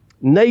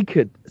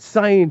naked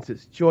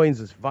scientist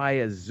joins us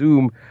via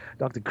Zoom.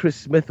 Dr. Chris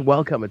Smith,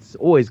 welcome. It's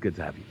always good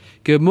to have you.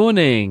 Good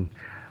morning.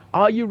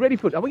 Are you ready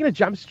for it? Are we going to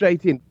jump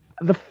straight in?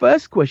 The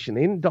first question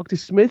in, Dr.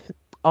 Smith,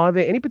 are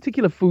there any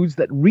particular foods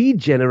that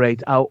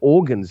regenerate our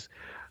organs?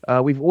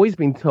 We've always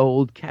been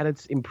told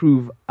carrots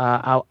improve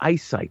our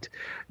eyesight.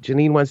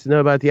 Janine wants to know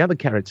about the other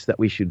carrots that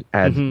we should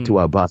add to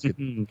our basket.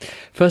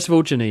 First of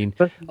all,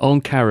 Janine,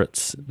 on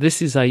carrots,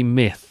 this is a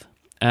myth.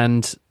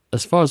 And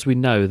as far as we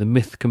know, the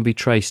myth can be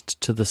traced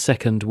to the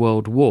Second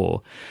World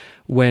War,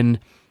 when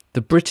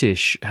the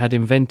British had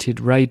invented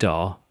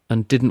radar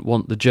and didn't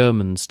want the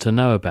Germans to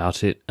know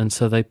about it, and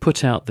so they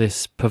put out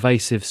this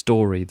pervasive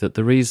story that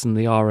the reason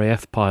the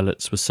RAF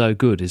pilots were so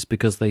good is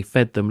because they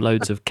fed them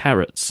loads of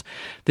carrots.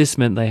 This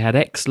meant they had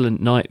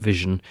excellent night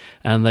vision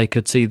and they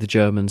could see the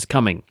Germans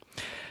coming.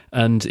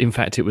 And in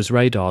fact, it was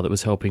radar that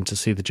was helping to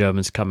see the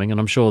Germans coming. And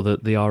I'm sure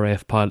that the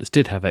RAF pilots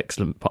did have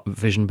excellent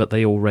vision, but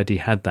they already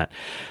had that.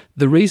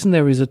 The reason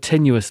there is a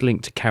tenuous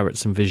link to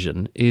carrots and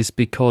vision is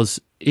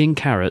because in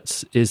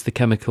carrots is the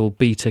chemical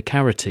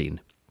beta-carotene.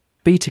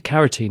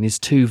 Beta-carotene is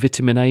two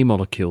vitamin A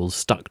molecules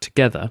stuck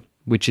together,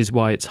 which is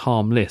why it's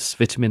harmless.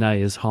 Vitamin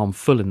A is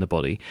harmful in the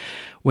body.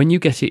 When you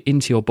get it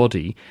into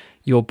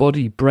your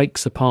body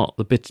breaks apart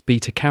the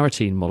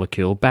beta-carotene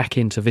molecule back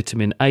into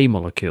vitamin A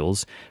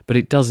molecules, but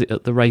it does it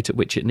at the rate at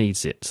which it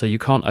needs it. So you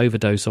can't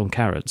overdose on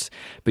carrots,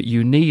 but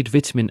you need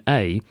vitamin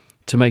A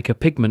to make a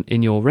pigment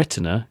in your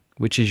retina,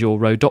 which is your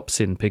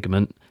rhodopsin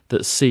pigment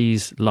that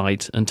sees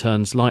light and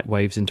turns light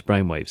waves into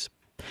brain waves.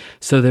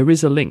 So there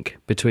is a link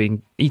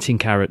between eating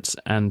carrots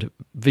and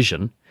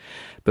vision,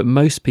 but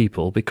most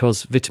people,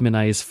 because vitamin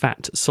A is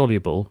fat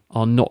soluble,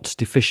 are not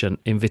deficient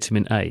in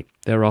vitamin A.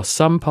 There are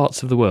some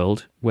parts of the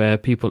world where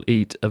people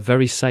eat a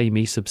very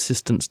samey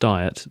subsistence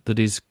diet that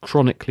is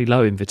chronically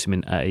low in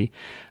vitamin A,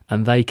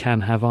 and they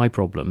can have eye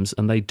problems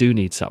and they do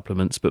need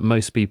supplements, but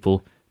most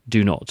people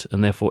do not,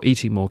 and therefore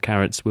eating more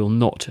carrots will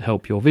not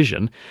help your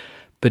vision,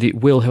 but it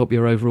will help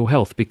your overall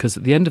health, because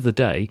at the end of the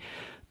day,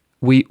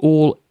 we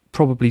all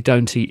probably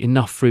don't eat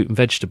enough fruit and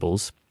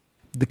vegetables.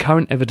 The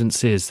current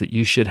evidence is that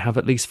you should have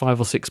at least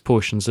 5 or 6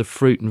 portions of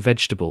fruit and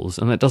vegetables,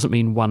 and that doesn't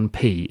mean 1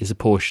 pea is a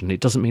portion.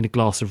 It doesn't mean a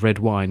glass of red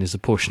wine is a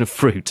portion of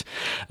fruit.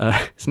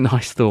 It's a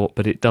nice thought,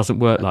 but it doesn't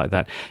work like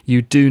that.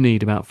 You do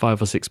need about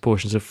 5 or 6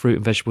 portions of fruit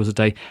and vegetables a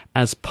day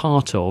as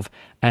part of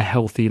a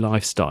healthy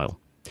lifestyle.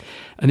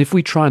 And if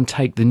we try and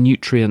take the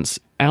nutrients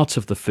out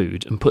of the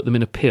food and put them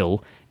in a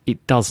pill,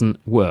 it doesn't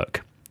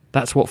work.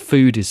 That's what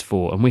food is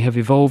for, and we have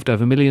evolved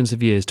over millions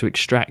of years to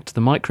extract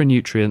the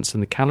micronutrients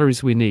and the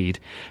calories we need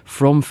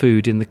from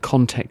food in the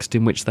context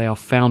in which they are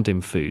found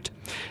in food.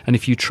 And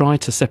if you try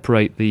to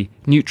separate the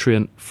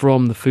nutrient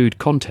from the food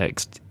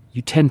context,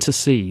 you tend to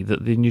see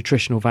that the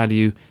nutritional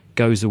value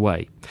goes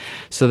away.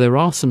 So there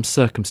are some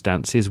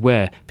circumstances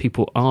where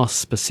people are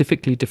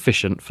specifically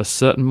deficient for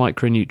certain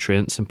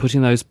micronutrients, and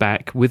putting those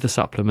back with a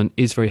supplement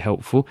is very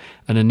helpful.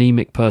 An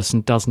anemic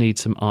person does need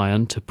some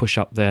iron to push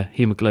up their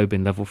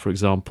hemoglobin level, for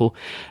example.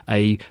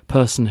 A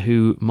person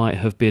who might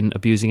have been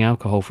abusing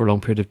alcohol for a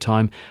long period of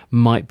time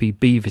might be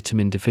B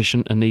vitamin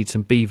deficient and need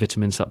some B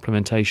vitamin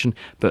supplementation.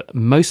 But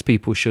most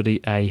people should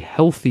eat a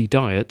healthy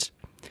diet,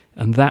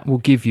 and that will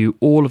give you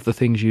all of the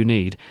things you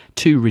need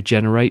to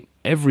regenerate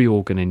every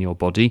organ in your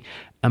body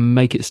and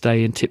make it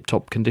stay in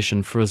tip-top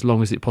condition for as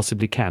long as it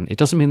possibly can. It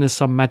doesn't mean there's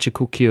some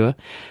magical cure.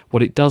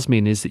 What it does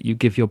mean is that you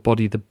give your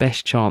body the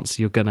best chance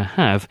you're going to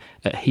have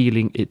at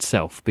healing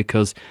itself,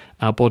 because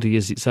our body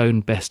is its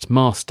own best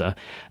master,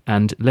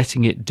 and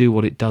letting it do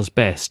what it does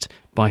best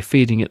by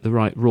feeding it the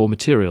right raw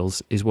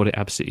materials is what it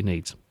absolutely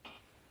needs.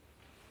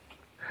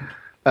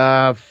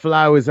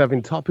 Flowers have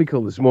been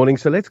topical this morning,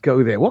 so let's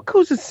go there. What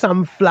causes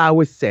some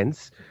flower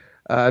scents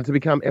to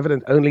become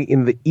evident only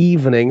in the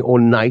evening or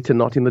night and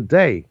not in the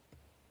day?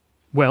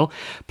 Well,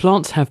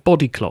 plants have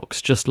body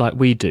clocks just like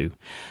we do.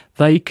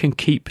 They can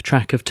keep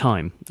track of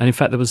time. And in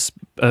fact, there was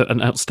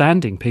an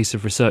outstanding piece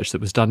of research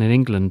that was done in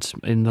England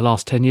in the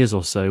last 10 years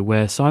or so,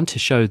 where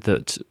scientists showed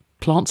that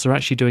plants are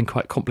actually doing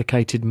quite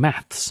complicated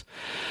maths,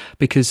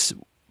 because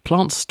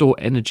plants store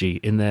energy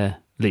in their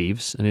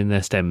leaves and in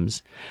their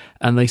stems,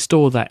 and they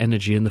store that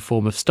energy in the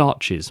form of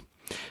starches.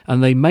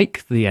 And they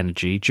make the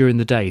energy during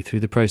the day through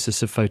the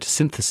process of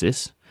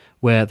photosynthesis,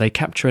 where they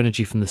capture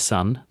energy from the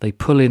sun, they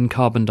pull in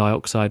carbon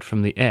dioxide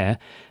from the air,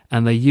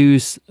 and they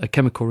use a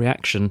chemical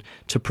reaction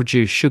to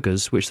produce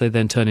sugars, which they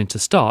then turn into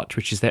starch,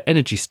 which is their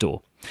energy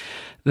store.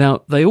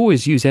 Now, they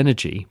always use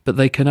energy, but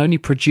they can only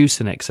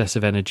produce an excess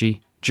of energy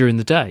during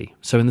the day.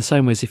 So in the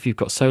same way as if you've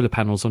got solar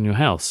panels on your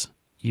house,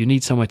 you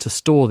need somewhere to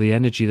store the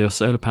energy those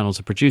solar panels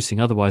are producing.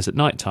 Otherwise, at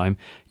night time,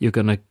 you're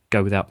going to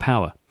go without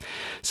power.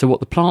 So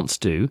what the plants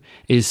do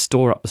is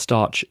store up the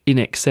starch in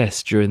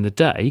excess during the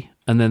day,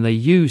 and then they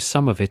use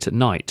some of it at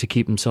night to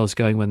keep themselves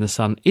going when the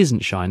sun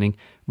isn't shining,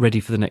 ready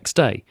for the next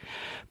day.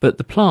 But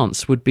the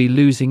plants would be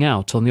losing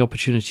out on the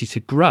opportunity to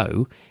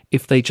grow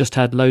if they just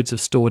had loads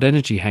of stored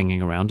energy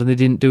hanging around and they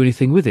didn't do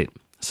anything with it.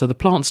 So the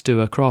plants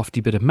do a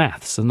crafty bit of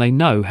maths, and they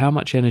know how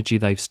much energy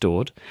they've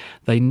stored.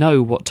 They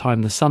know what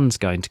time the sun's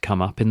going to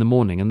come up in the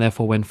morning, and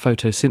therefore when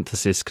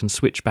photosynthesis can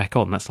switch back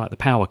on, that's like the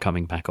power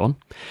coming back on.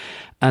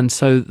 And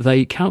so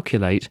they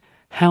calculate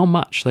how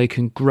much they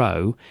can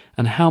grow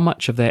and how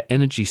much of their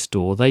energy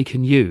store they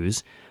can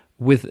use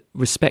with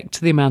respect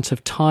to the amount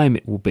of time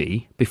it will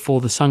be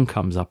before the sun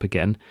comes up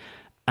again,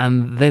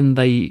 and then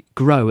they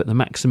grow at the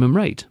maximum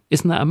rate.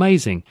 Isn't that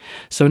amazing?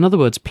 So in other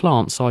words,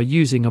 plants are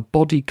using a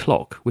body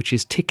clock which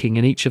is ticking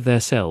in each of their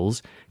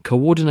cells,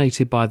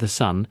 coordinated by the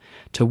sun,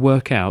 to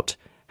work out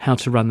how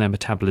to run their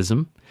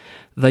metabolism.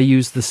 They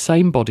use the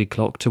same body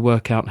clock to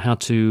work out how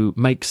to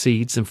make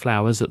seeds and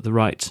flowers at the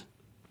right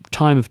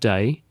time of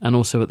day and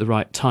also at the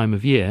right time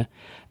of year.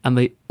 And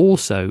they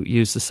also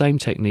use the same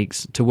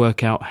techniques to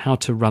work out how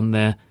to run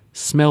their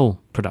smell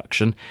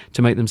production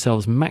to make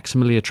themselves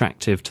maximally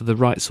attractive to the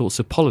right sorts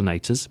of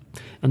pollinators.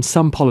 And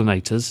some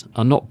pollinators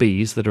are not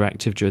bees that are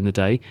active during the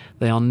day.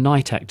 They are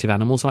night active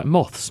animals like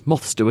moths.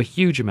 Moths do a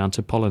huge amount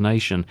of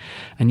pollination,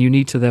 and you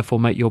need to therefore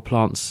make your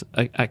plants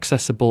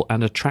accessible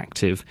and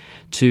attractive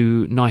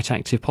to night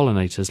active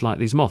pollinators like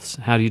these moths.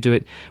 How do you do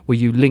it? Well,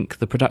 you link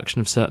the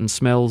production of certain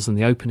smells and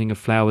the opening of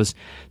flowers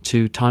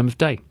to time of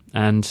day,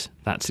 and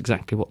that's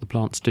exactly what the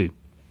plants do.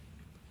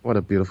 What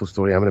a beautiful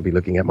story. I'm going to be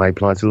looking at my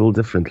plants a little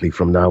differently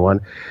from now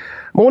on.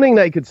 Morning,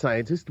 Naked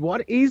Scientist. Why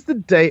is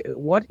it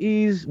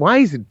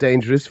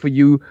dangerous for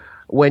you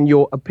when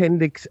your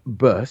appendix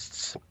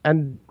bursts,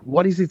 and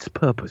what is its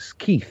purpose?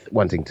 Keith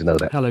wanting to know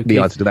that. Hello, the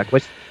Keith. answer to that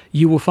question.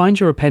 You will find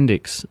your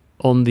appendix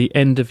on the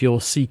end of your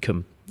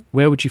cecum.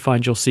 Where would you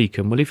find your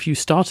cecum? Well, if you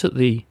start at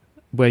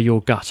where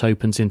your gut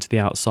opens into the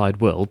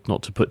outside world,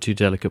 not to put too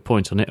delicate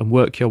point on it, and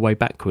work your way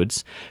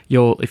backwards,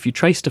 if you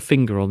traced a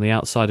finger on the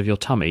outside of your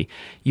tummy,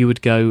 you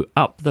would go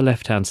up the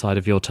left-hand side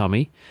of your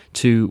tummy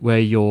to where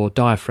your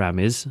diaphragm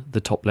is, the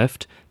top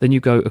left, then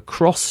you go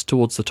across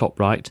towards the top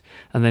right,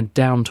 and then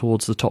down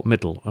towards the top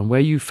middle. And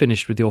where you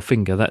finished with your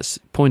finger, that's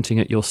pointing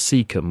at your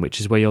cecum, which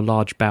is where your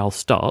large bowel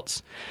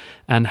starts.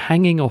 And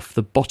hanging off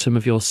the bottom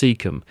of your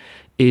cecum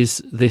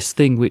is this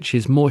thing which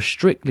is more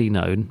strictly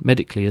known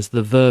medically as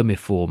the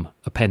vermiform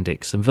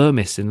appendix. And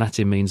vermis in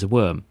Latin means a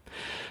worm.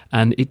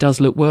 And it does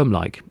look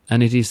worm-like.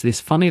 And it is this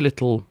funny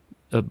little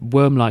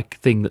worm-like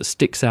thing that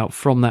sticks out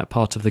from that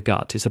part of the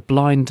gut. It's a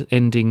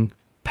blind-ending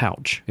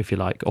pouch, if you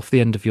like, off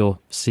the end of your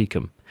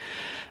cecum.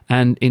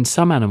 And in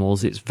some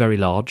animals, it's very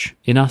large.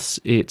 In us,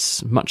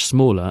 it's much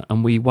smaller,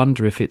 and we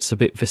wonder if it's a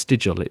bit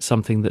vestigial. It's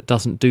something that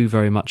doesn't do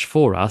very much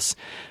for us.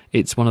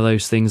 It's one of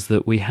those things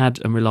that we had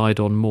and relied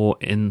on more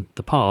in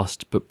the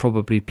past, but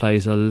probably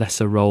plays a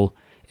lesser role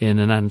in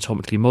an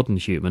anatomically modern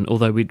human,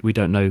 although we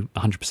don't know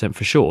 100%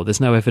 for sure. There's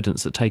no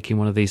evidence that taking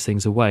one of these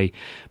things away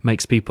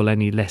makes people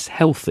any less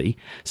healthy,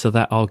 so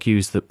that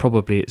argues that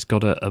probably it's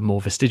got a more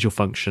vestigial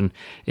function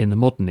in the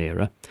modern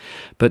era.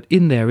 But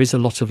in there is a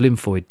lot of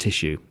lymphoid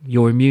tissue.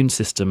 Your immune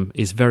system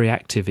is very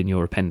active in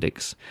your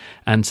appendix,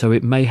 and so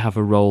it may have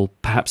a role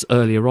perhaps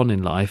earlier on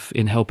in life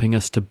in helping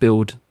us to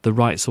build the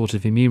right sort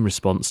of immune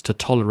response to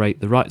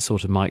tolerate the right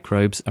sort of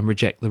microbes and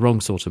reject the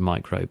wrong sort of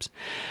microbes.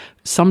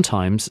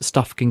 Sometimes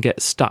stuff can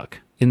get stuck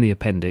in the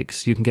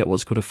appendix. You can get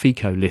what's called a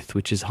fecalith,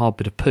 which is a hard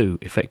bit of poo,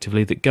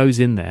 effectively, that goes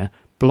in there,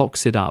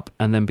 blocks it up,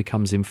 and then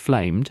becomes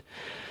inflamed.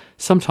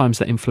 Sometimes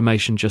that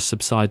inflammation just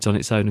subsides on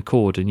its own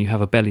accord and you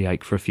have a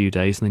bellyache for a few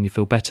days and then you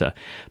feel better.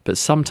 But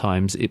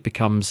sometimes it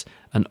becomes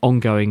an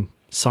ongoing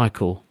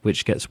cycle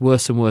which gets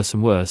worse and worse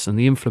and worse, and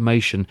the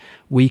inflammation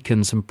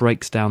weakens and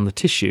breaks down the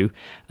tissue,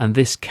 and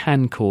this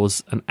can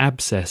cause an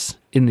abscess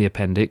in the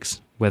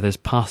appendix where there's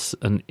pus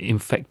and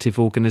infective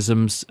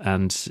organisms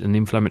and an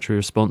inflammatory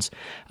response,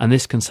 and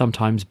this can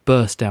sometimes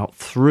burst out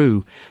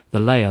through the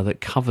layer that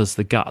covers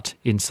the gut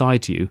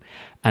inside you,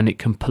 and it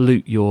can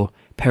pollute your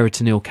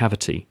peritoneal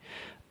cavity.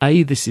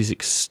 A, this is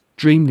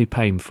extremely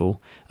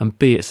painful, and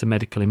B, it's a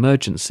medical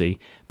emergency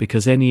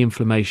because any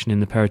inflammation in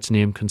the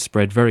peritoneum can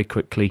spread very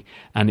quickly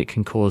and it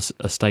can cause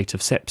a state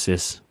of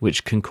sepsis,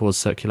 which can cause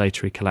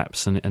circulatory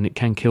collapse, and it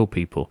can kill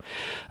people.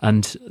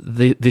 And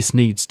this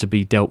needs to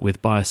be dealt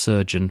with by a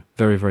surgeon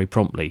very, very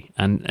promptly.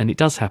 And it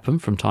does happen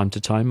from time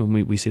to time,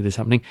 and we see this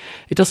happening.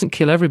 It doesn't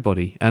kill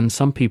everybody, and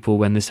some people,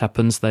 when this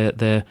happens,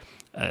 they're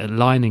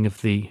lining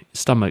of the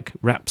stomach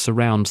wraps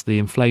around the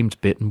inflamed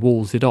bit and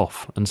walls it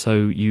off, and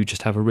so you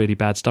just have a really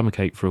bad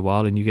stomachache for a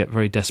while and you get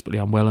very desperately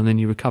unwell and then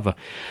you recover.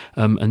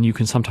 And you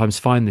can sometimes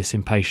find this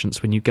in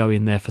patients when you go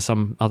in there for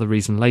some other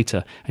reason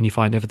later and you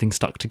find everything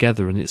stuck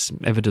together, and it's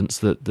evidence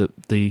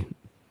that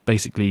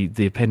basically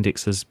the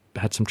appendix has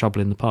had some trouble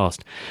in the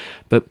past.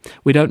 But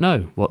we don't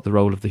know what the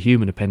role of the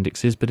human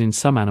appendix is, but in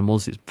some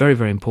animals it's very,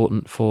 very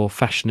important for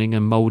fashioning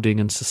and moulding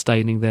and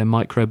sustaining their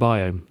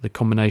microbiome, the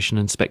combination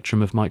and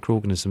spectrum of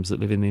microorganisms that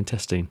live in the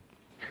intestine.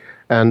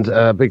 And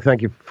a big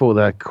thank you for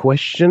that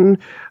question.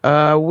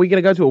 We're going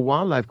to go to a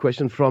wildlife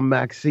question from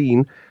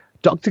Maxine.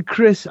 Dr.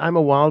 Chris, I'm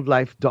a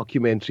wildlife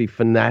documentary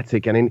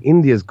fanatic, and in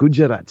India's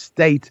Gujarat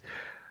state,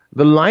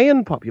 the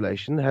lion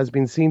population has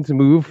been seen to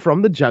move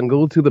from the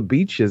jungle to the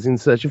beaches in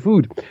search of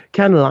food.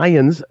 Can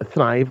lions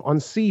thrive on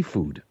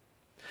seafood?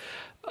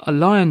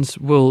 Lions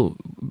will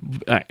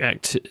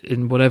act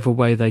in whatever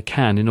way they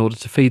can in order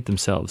to feed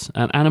themselves,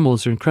 and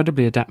animals are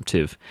incredibly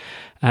adaptive.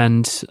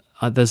 And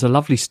there's a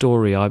lovely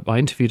story. I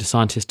interviewed a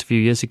scientist a few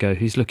years ago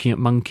who's looking at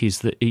monkeys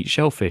that eat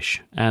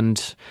shellfish,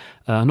 and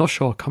I'm not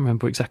sure, I can't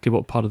remember exactly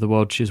what part of the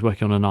world she was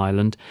working on an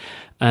island,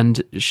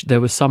 and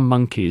there were some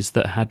monkeys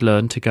that had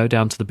learned to go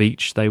down to the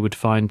beach. They would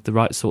find the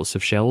right sorts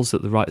of shells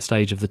at the right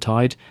stage of the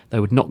tide. They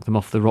would knock them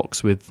off the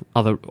rocks with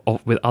other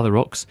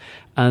rocks,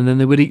 and then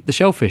they would eat the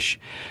shellfish.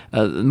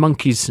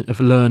 Monkeys have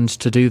learned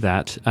to do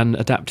that and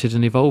adapted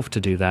and evolved to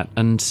do that,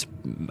 and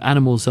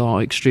animals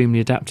are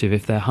extremely adaptive.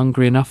 If they're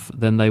hungry enough,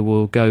 then they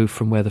will go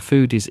from where the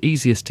food is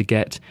easiest to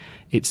get,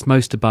 it's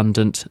most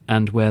abundant,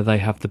 and where they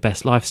have the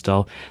best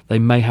lifestyle. They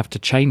may have to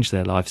change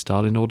their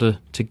lifestyle in order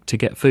to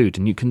get food.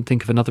 And you can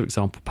think of another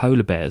example,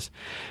 polar bears.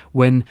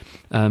 When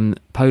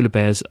polar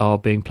bears are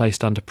being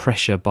placed under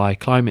pressure by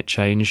climate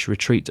change,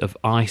 retreat of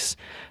ice,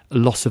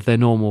 loss of their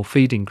normal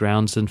feeding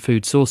grounds and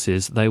food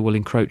sources, they will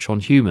encroach on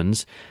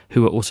humans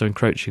who are also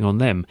encroaching on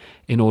them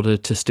in order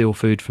to steal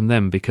food from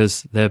them,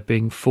 because they're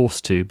being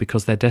forced to,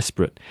 because they're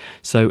desperate.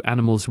 So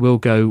animals will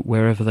go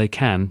wherever they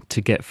can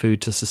to get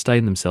food to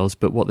sustain themselves,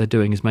 but what they're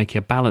doing is making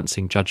a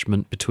balancing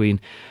judgment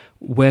between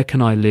where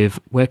can I live,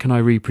 where can I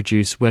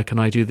reproduce, where can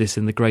I do this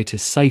in the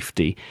greatest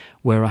safety,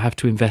 where I have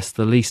to invest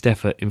the least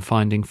effort in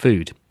finding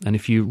food. And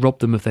if you rob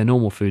them of their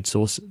normal food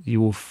source,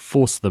 you will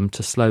force them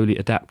to slowly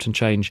adapt and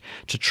change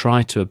to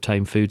try to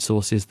obtain food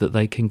sources that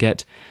they can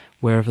get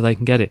wherever they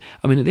can get it.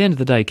 I mean, at the end of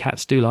the day,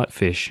 cats do like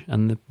fish,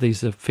 and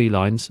these are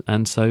felines,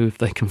 and so if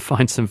they can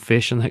find some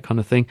fish and that kind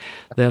of thing,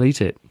 they'll eat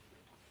it.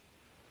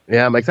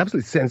 Yeah, it makes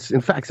absolute sense.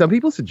 In fact, some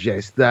people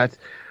suggest that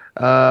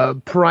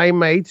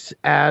primates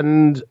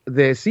and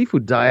their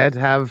seafood diet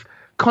have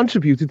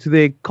contributed to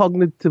their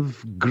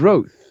cognitive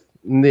growth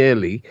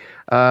nearly,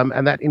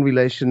 and that in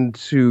relation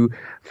to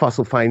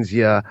fossil finds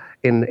here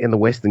in the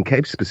Western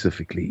Cape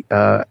specifically.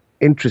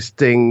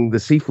 Interesting, the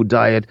seafood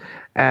diet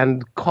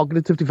and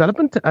cognitive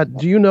development.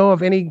 Do you know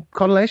of any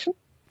correlation?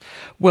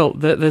 Well,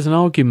 there's an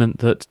argument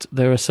that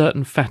there are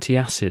certain fatty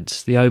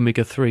acids, the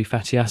omega-3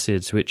 fatty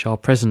acids, which are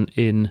present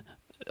in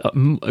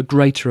a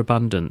greater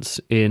abundance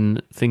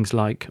in things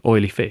like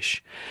oily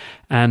fish.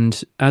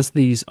 And as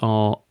these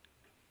are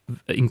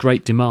in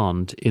great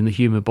demand in the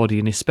human body,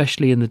 and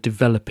especially in the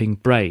developing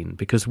brain,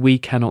 because we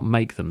cannot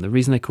make them. The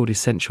reason they're called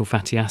essential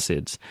fatty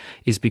acids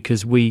is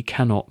because we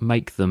cannot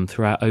make them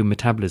through our own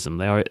metabolism.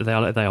 They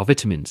are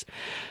vitamins,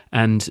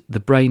 and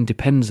the brain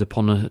depends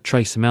upon a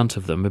trace amount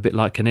of them, a bit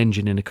like an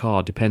engine in a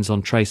car depends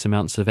on trace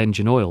amounts of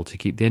engine oil to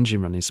keep the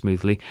engine running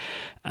smoothly.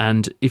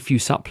 And if you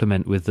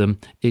supplement with them,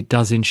 it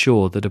does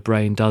ensure that a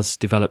brain does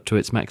develop to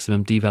its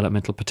maximum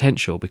developmental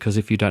potential, because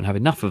if you don't have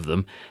enough of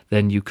them,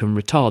 then you can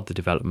retard the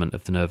development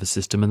of the nervous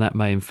system, and that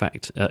may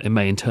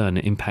in turn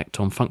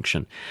impact on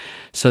function.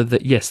 So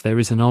that yes, there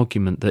is an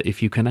argument that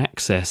if you can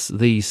access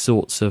these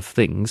sorts of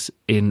things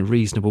in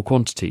reasonable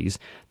quantities,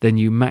 then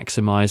you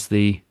maximize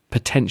the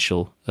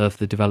potential of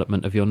the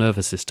development of your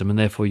nervous system, and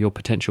therefore your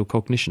potential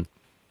cognition.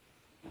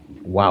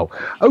 Wow.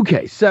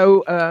 Okay,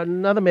 so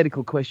another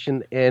medical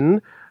question in.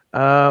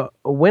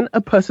 When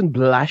a person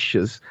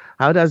blushes,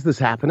 how does this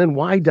happen, and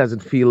why does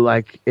it feel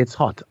like it's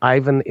hot?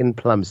 Ivan in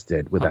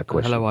Plumstead with that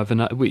question. Hello,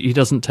 Ivan. He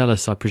doesn't tell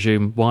us, I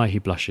presume, why he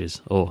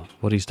blushes or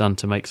what he's done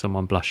to make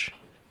someone blush.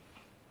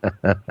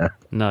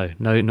 No,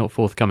 not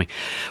forthcoming.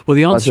 Well,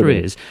 the answer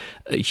is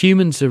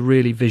humans are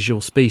really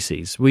visual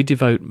species. We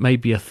devote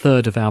maybe a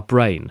third of our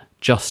brain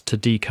just to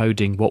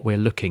decoding what we're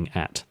looking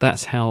at.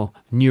 That's how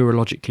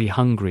neurologically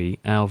hungry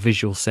our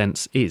visual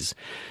sense is.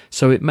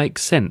 So it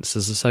makes sense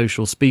as a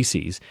social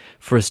species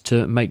for us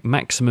to make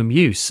maximum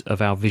use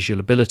of our visual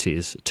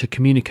abilities to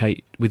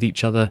communicate with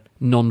each other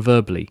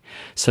non-verbally.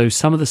 So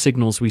some of the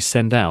signals we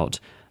send out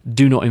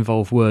do not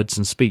involve words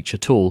and speech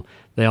at all.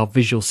 They are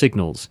visual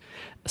signals.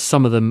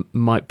 Some of them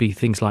might be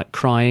things like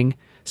crying,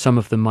 some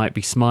of them might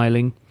be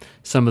smiling,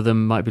 some of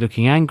them might be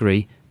looking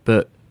angry,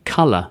 but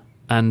colour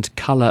and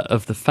colour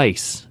of the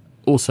face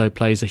also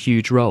plays a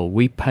huge role.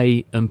 We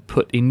pay and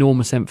put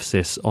enormous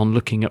emphasis on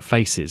looking at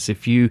faces.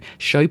 If you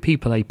show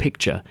people a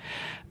picture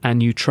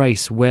and you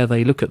trace where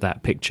they look at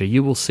that picture,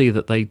 you will see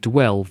that they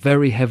dwell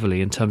very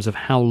heavily in terms of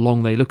how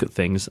long they look at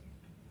things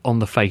on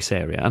the face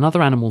area. And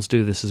other animals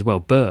do this as well.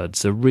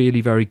 Birds are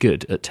really very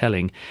good at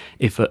telling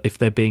if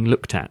they're being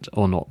looked at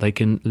or not. They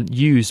can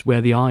use where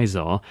the eyes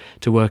are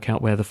to work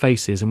out where the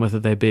face is and whether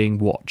they're being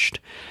watched.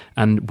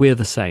 And we're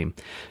the same,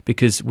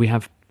 because we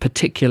have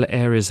particular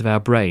areas of our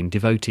brain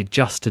devoted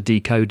just to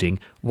decoding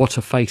what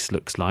a face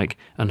looks like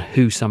and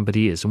who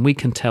somebody is. And we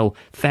can tell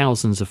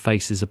thousands of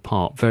faces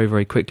apart very,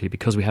 very quickly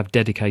because we have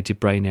dedicated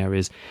brain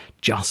areas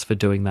just for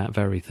doing that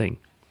very thing.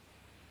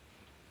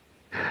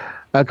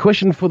 A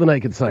question for the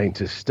Naked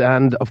Scientist,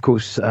 and of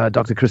course,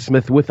 Dr. Chris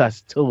Smith with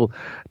us till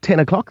 10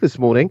 o'clock this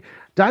morning.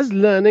 Does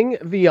learning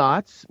the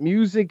arts,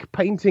 music,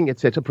 painting,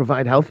 etc.,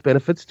 provide health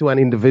benefits to an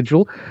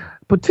individual,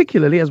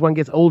 particularly as one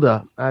gets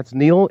older? It's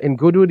Neil in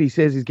Goodwood. He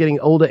says he's getting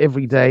older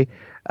every day,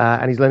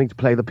 and he's learning to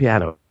play the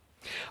piano.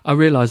 I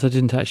realise I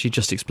didn't actually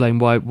just explain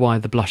why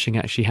the blushing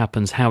actually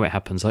happens, how it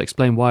happens. I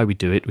explained why we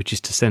do it, which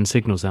is to send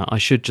signals out. I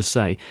should just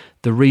say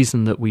the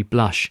reason that we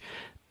blush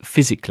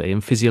physically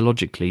and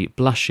physiologically,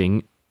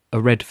 blushing a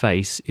red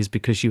face is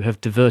because you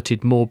have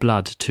diverted more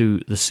blood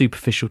to the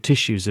superficial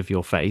tissues of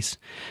your face.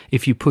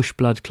 If you push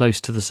blood close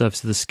to the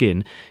surface of the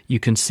skin, you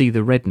can see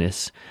the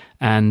redness,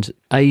 and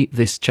A,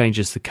 this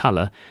changes the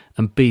colour,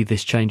 and B,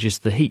 this changes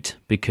the heat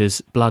because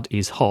blood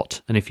is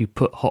hot, and if you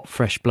put hot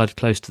fresh blood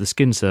close to the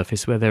skin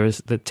surface where there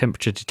is the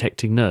temperature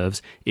detecting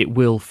nerves, it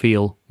will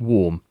feel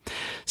warm.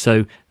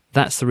 So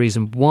that's the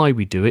reason why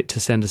we do it, to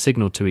send a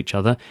signal to each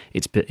other.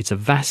 It's a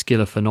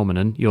vascular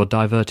phenomenon. You're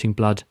diverting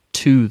blood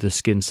to the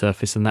skin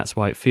surface, and that's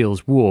why it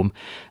feels warm,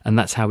 and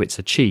that's how it's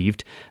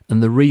achieved.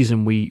 And the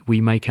reason we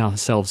make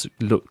ourselves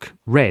look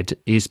red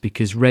is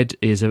because red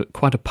is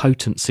quite a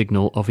potent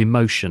signal of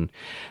emotion,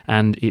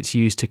 and it's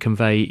used to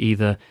convey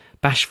either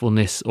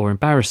bashfulness or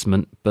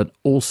embarrassment, but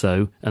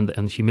also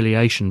and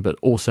humiliation, but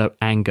also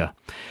anger.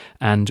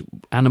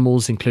 And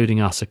animals, including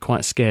us, are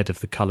quite scared of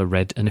the colour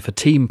red. And if a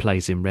team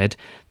plays in red,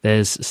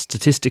 there's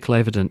statistical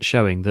evidence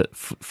showing that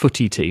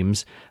footy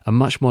teams are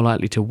much more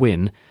likely to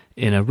win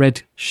in a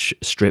red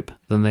strip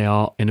than they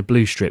are in a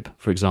blue strip,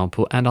 for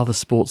example, and other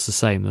sports the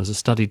same. There was a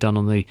study done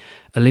on the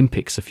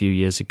Olympics a few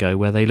years ago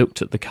where they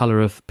looked at the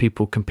colour of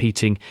people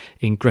competing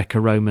in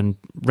Greco-Roman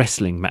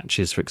wrestling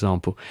matches, for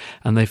example,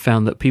 and they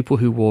found that people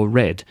who wore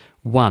red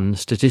won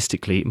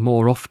statistically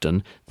more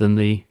often than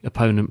the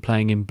opponent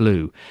playing in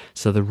blue.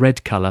 So the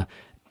red colour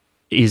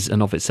is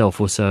and of itself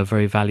also a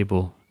very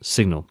valuable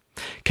signal.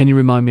 Can you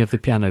remind me of the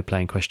piano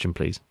playing question,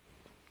 please?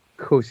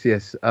 Of course,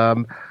 yes.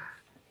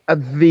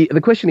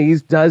 The question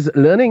is, does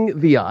learning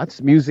the arts,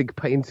 music,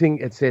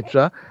 painting,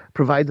 etc.,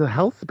 provide the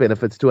health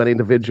benefits to an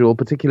individual,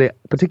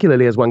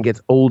 particularly as one gets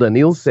older?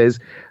 Neil says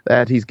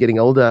that he's getting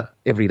older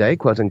every day,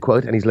 quote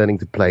unquote, and he's learning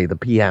to play the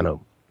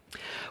piano.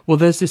 Well,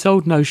 there's this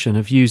old notion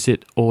of use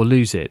it or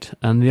lose it.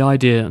 And the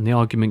idea and the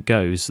argument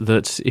goes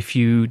that if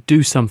you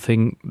do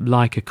something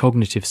like a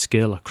cognitive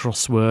skill, a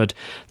crossword,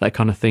 that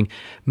kind of thing,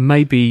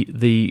 maybe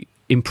the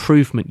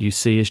improvement you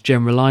see is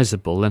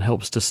generalizable and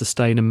helps to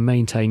sustain and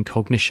maintain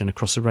cognition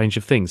across a range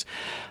of things.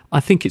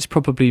 I think it's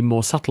probably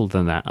more subtle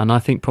than that, and I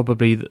think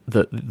probably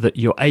that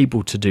you're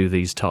able to do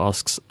these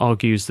tasks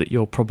argues that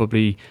you're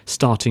probably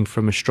starting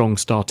from a strong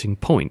starting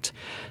point.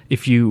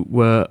 If you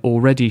were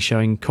already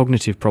showing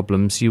cognitive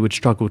problems, you would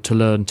struggle to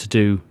learn to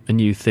do a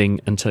new thing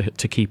and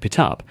to keep it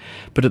up.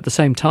 But at the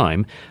same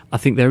time, I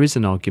think there is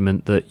an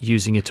argument that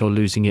using it or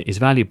losing it is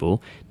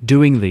valuable.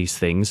 Doing these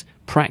things,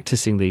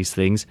 practicing these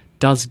things,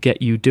 does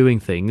get you doing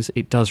things.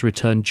 It does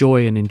return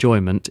joy and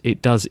enjoyment.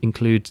 It does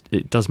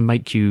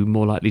make you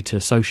more likely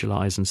to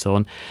socialize and so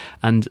on.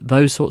 And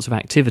those sorts of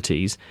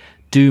activities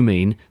do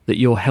mean that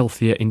you're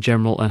healthier in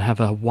general and have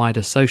a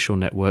wider social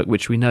network,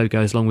 which we know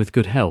goes along with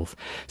good health.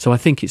 So I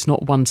think it's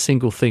not one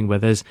single thing where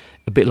there's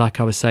a bit like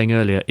I was saying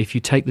earlier, if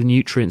you take the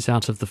nutrients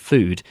out of the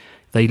food,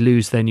 they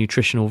lose their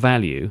nutritional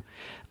value.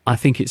 I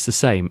think it's the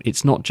same.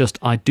 It's not just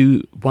I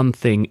do one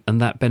thing and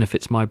that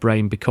benefits my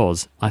brain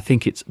because. I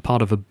think it's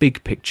part of a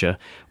big picture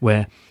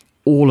where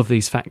all of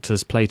these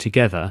factors play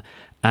together,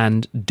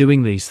 and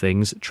doing these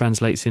things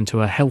translates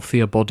into a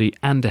healthier body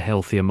and a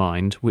healthier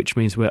mind, which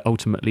means we're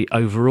ultimately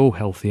overall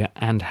healthier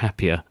and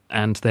happier,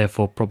 and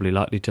therefore probably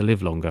likely to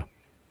live longer.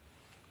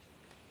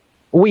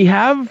 We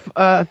have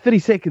 30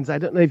 seconds. I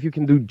don't know if you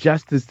can do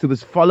justice to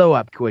this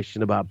follow-up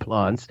question about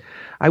plants.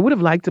 I would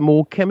have liked a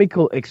more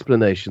chemical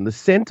explanation. The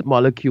scent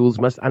molecules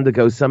must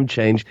undergo some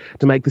change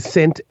to make the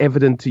scent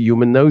evident to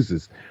human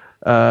noses.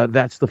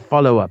 That's the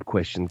follow-up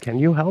question. Can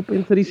you help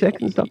in 30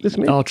 seconds, Dr.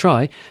 Smith? I'll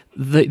try.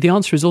 The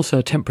answer is also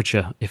a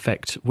temperature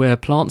effect, where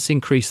plants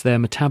increase their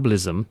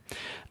metabolism,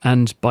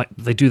 and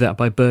they do that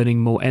by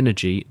burning more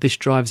energy. This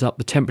drives up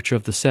the temperature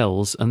of the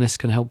cells, and this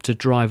can help to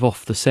drive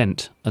off the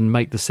scent and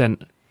make the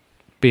scent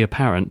be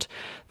apparent.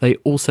 They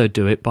also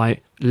do it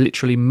by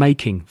literally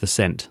making the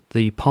scent.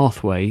 The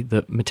pathway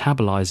that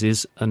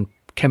metabolizes and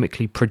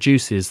chemically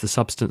produces the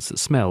substance that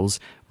smells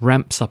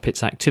ramps up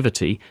its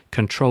activity,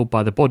 controlled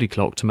by the body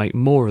clock to make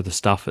more of the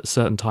stuff at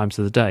certain times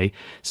of the day.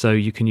 So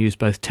you can use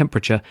both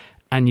temperature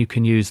and you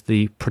can use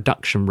the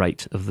production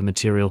rate of the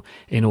material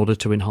in order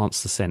to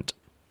enhance the scent.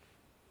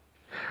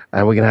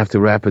 And we're going to have to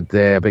wrap it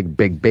there.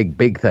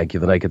 Big thank you,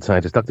 the Naked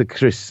Scientist, Dr.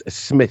 Chris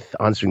Smith,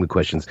 answering the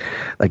questions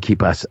that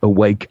keep us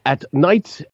awake at night.